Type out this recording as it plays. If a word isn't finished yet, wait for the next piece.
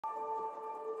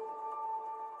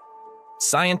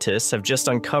Scientists have just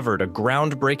uncovered a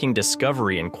groundbreaking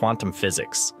discovery in quantum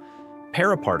physics: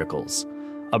 paraparticles,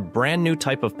 a brand new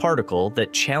type of particle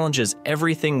that challenges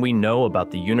everything we know about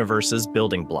the universe's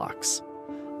building blocks.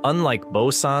 Unlike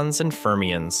bosons and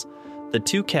fermions, the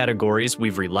two categories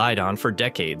we've relied on for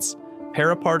decades,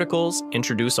 paraparticles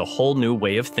introduce a whole new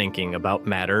way of thinking about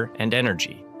matter and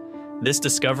energy. This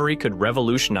discovery could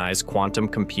revolutionize quantum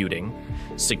computing,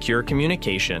 secure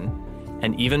communication,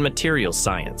 and even materials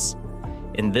science.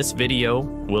 In this video,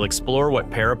 we'll explore what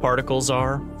paraparticles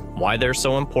are, why they're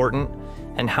so important,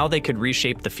 and how they could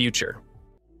reshape the future.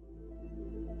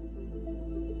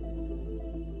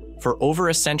 For over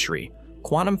a century,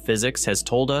 quantum physics has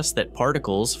told us that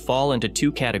particles fall into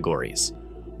two categories: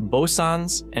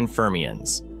 bosons and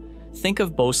fermions. Think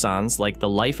of bosons like the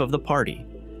life of the party.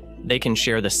 They can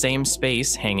share the same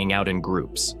space hanging out in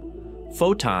groups.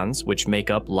 Photons, which make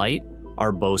up light,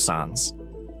 are bosons.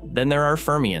 Then there are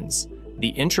fermions,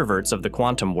 the introverts of the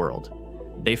quantum world.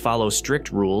 They follow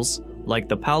strict rules, like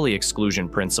the Pauli exclusion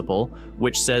principle,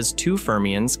 which says two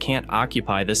fermions can't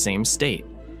occupy the same state.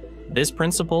 This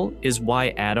principle is why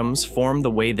atoms form the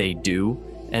way they do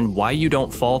and why you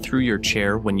don't fall through your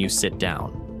chair when you sit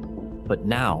down. But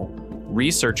now,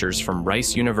 researchers from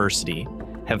Rice University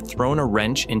have thrown a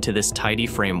wrench into this tidy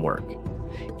framework.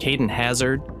 Caden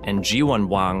Hazard and Jiwon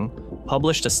Wang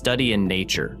published a study in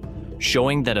Nature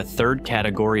showing that a third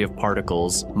category of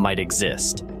particles might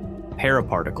exist: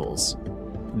 paraparticles.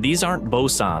 These aren't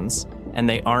bosons, and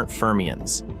they aren't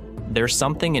fermions. They're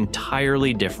something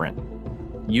entirely different.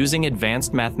 Using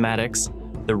advanced mathematics,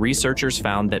 the researchers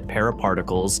found that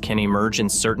paraparticles can emerge in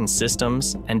certain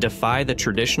systems and defy the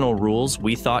traditional rules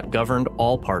we thought governed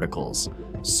all particles.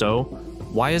 So,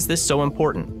 why is this so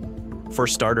important? For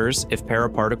starters, if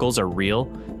paraparticles are real,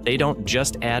 they don't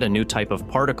just add a new type of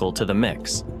particle to the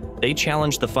mix. They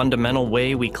challenge the fundamental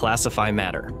way we classify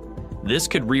matter. This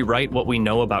could rewrite what we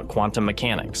know about quantum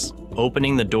mechanics,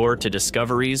 opening the door to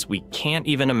discoveries we can't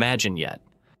even imagine yet.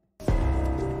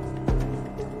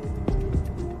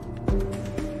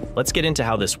 Let's get into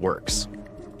how this works.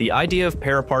 The idea of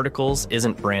paraparticles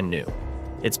isn't brand new.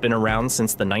 It's been around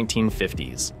since the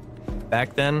 1950s.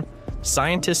 Back then,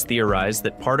 scientists theorized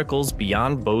that particles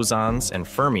beyond bosons and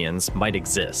fermions might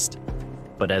exist.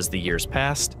 But as the years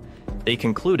passed, they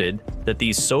concluded that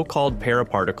these so-called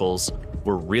paraparticles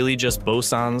were really just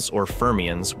bosons or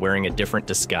fermions wearing a different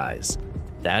disguise.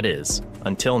 That is,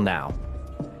 until now.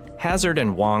 Hazard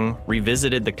and Wang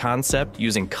revisited the concept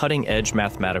using cutting-edge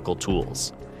mathematical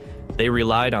tools. They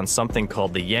relied on something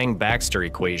called the Yang-Baxter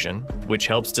equation, which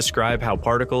helps describe how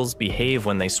particles behave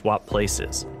when they swap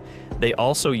places. They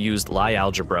also used Lie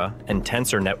algebra and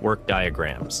tensor network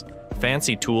diagrams,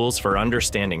 fancy tools for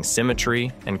understanding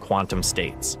symmetry and quantum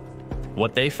states.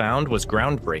 What they found was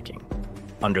groundbreaking.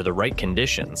 Under the right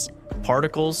conditions,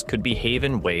 particles could behave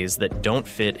in ways that don't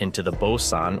fit into the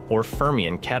boson or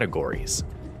fermion categories.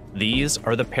 These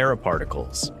are the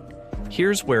paraparticles.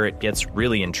 Here's where it gets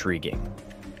really intriguing.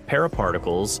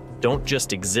 Paraparticles don't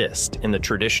just exist in the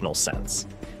traditional sense.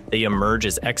 They emerge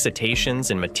as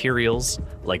excitations in materials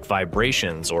like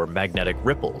vibrations or magnetic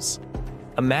ripples.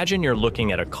 Imagine you're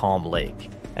looking at a calm lake,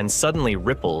 and suddenly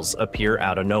ripples appear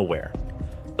out of nowhere.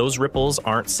 Those ripples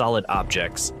aren't solid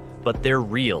objects, but they're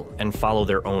real and follow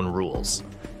their own rules.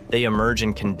 They emerge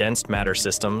in condensed matter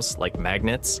systems like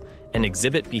magnets and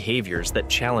exhibit behaviors that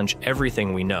challenge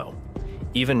everything we know.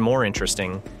 Even more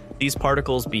interesting, these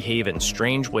particles behave in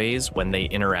strange ways when they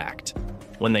interact.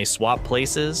 When they swap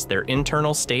places, their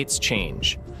internal states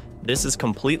change. This is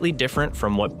completely different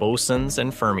from what bosons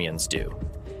and fermions do.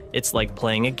 It's like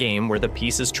playing a game where the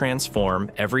pieces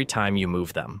transform every time you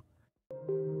move them.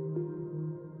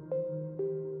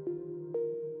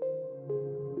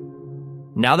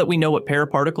 Now that we know what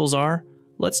paraparticles are,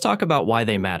 let's talk about why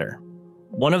they matter.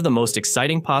 One of the most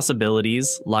exciting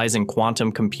possibilities lies in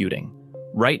quantum computing.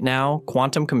 Right now,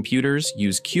 quantum computers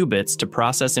use qubits to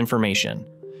process information.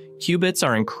 Qubits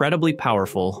are incredibly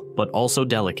powerful, but also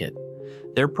delicate.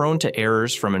 They're prone to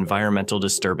errors from environmental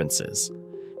disturbances.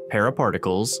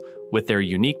 Paraparticles, with their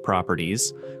unique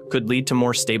properties, could lead to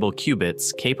more stable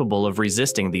qubits capable of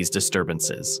resisting these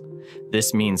disturbances.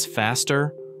 This means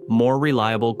faster, more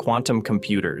reliable quantum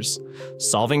computers,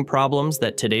 solving problems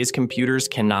that today's computers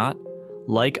cannot,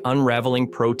 like unraveling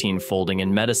protein folding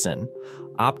in medicine,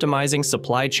 optimizing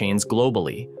supply chains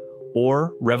globally,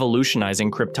 or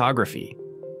revolutionizing cryptography.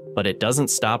 But it doesn't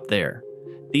stop there.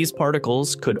 These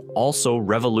particles could also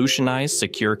revolutionize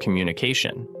secure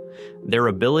communication. Their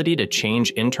ability to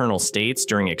change internal states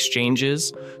during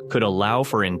exchanges could allow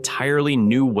for entirely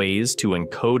new ways to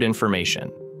encode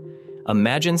information.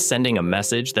 Imagine sending a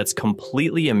message that's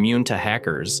completely immune to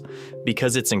hackers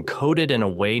because it's encoded in a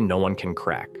way no one can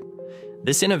crack.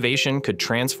 This innovation could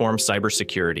transform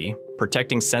cybersecurity,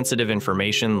 protecting sensitive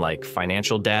information like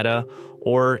financial data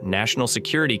or national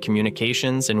security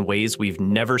communications in ways we've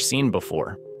never seen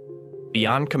before.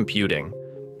 Beyond computing,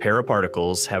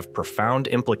 paraparticles have profound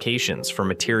implications for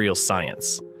materials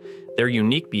science. Their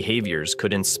unique behaviors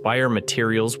could inspire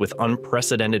materials with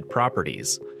unprecedented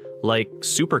properties, like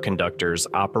superconductors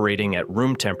operating at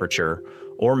room temperature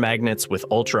or magnets with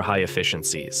ultra-high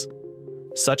efficiencies.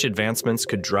 Such advancements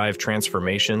could drive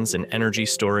transformations in energy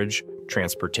storage,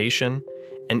 transportation,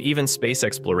 and even space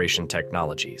exploration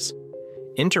technologies.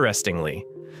 Interestingly,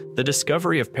 the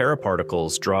discovery of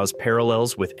paraparticles draws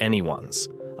parallels with anyons,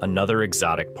 another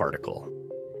exotic particle.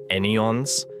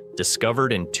 Anyons,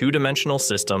 discovered in two-dimensional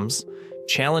systems,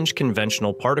 challenge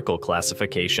conventional particle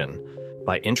classification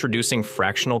by introducing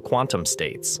fractional quantum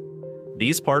states.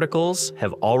 These particles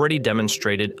have already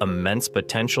demonstrated immense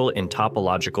potential in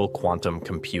topological quantum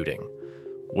computing,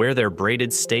 where their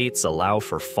braided states allow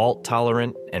for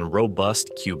fault-tolerant and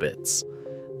robust qubits.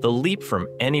 The leap from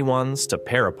anyons to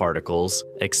paraparticles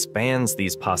expands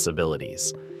these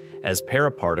possibilities, as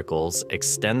paraparticles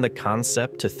extend the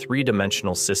concept to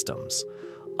three-dimensional systems,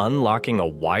 unlocking a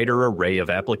wider array of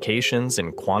applications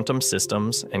in quantum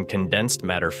systems and condensed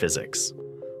matter physics.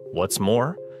 What's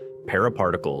more,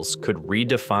 paraparticles could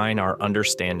redefine our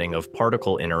understanding of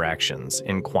particle interactions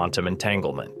in quantum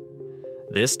entanglement.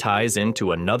 This ties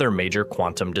into another major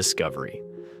quantum discovery,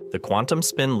 the quantum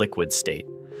spin liquid state,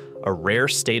 a rare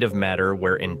state of matter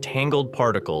where entangled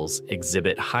particles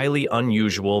exhibit highly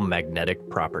unusual magnetic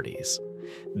properties.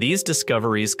 These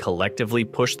discoveries collectively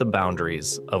push the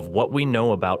boundaries of what we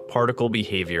know about particle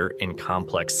behavior in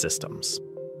complex systems.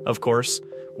 Of course,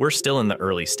 we're still in the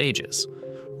early stages.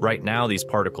 Right now, these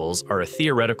particles are a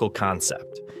theoretical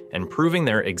concept, and proving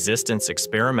their existence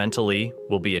experimentally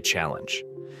will be a challenge.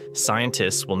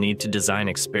 Scientists will need to design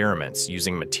experiments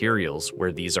using materials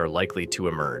where these are likely to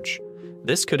emerge.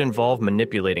 This could involve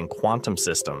manipulating quantum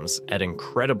systems at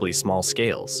incredibly small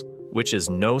scales, which is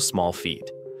no small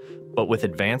feat. But with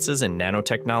advances in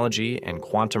nanotechnology and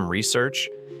quantum research,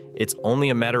 it's only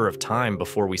a matter of time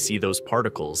before we see those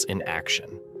particles in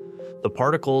action. The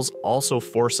particles also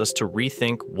force us to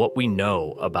rethink what we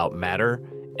know about matter,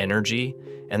 energy,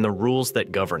 and the rules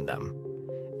that govern them.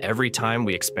 Every time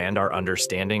we expand our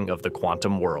understanding of the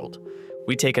quantum world,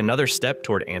 we take another step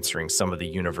toward answering some of the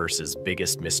universe's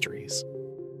biggest mysteries.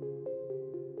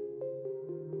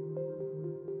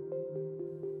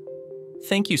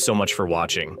 Thank you so much for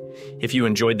watching. If you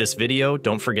enjoyed this video,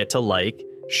 don't forget to like,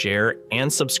 share,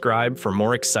 and subscribe for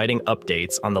more exciting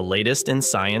updates on the latest in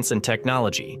science and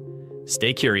technology.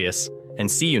 Stay curious, and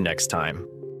see you next time.